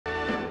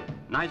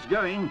Nice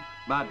going,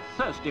 but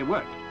thirsty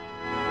work.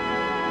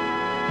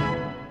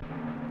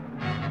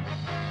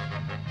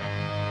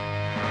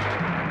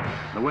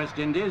 The West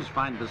Indies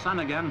find the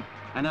sun again,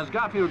 and as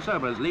Garfield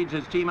Sobers leads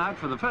his team out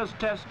for the first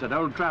test at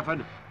Old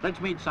Trafford,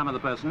 let's meet some of the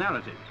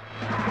personalities.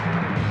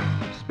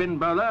 Spin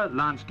bowler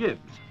Lance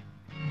Gibbs.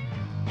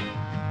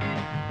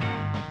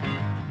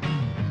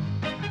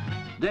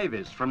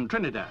 Davis from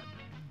Trinidad.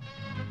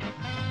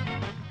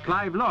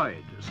 Clive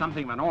Lloyd,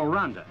 something of an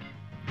all-rounder.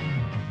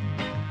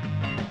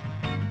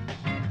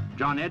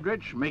 John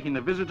Edrich making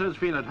the visitors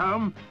feel at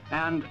home,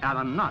 and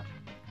Alan Knott.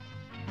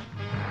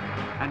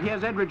 And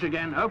here's Edrich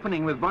again,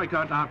 opening with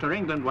Boycott after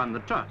England won the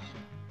toss.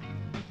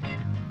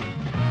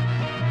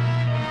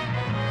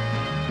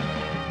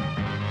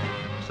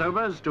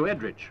 Sobers to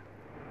Edrich.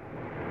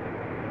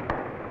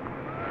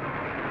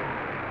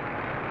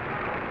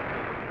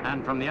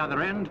 And from the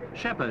other end,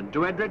 Shepherd to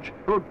Edrich,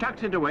 who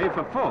tucks it away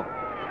for 4.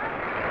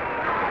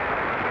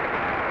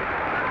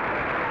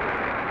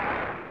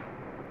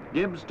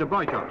 Gibbs to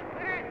Boycott.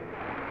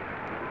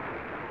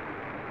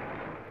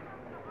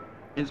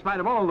 In spite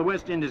of all the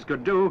West Indies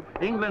could do,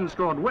 England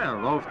scored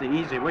well off the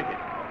easy wicket.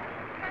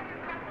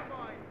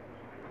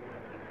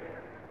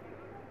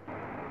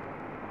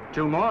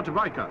 Two more to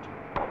Boycott.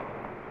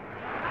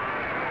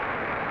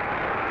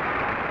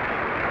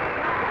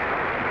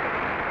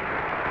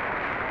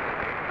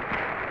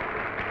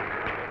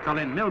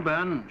 Colin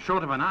Milburn,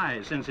 short of an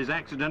eye since his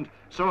accident,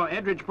 saw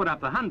Edrich put up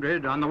the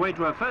 100 on the way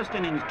to a first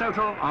innings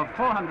total of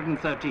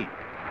 413.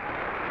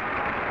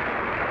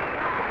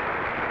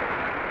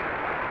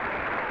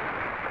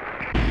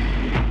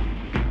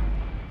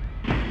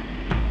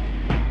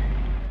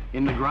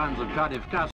 In the grounds of Cardiff Castle,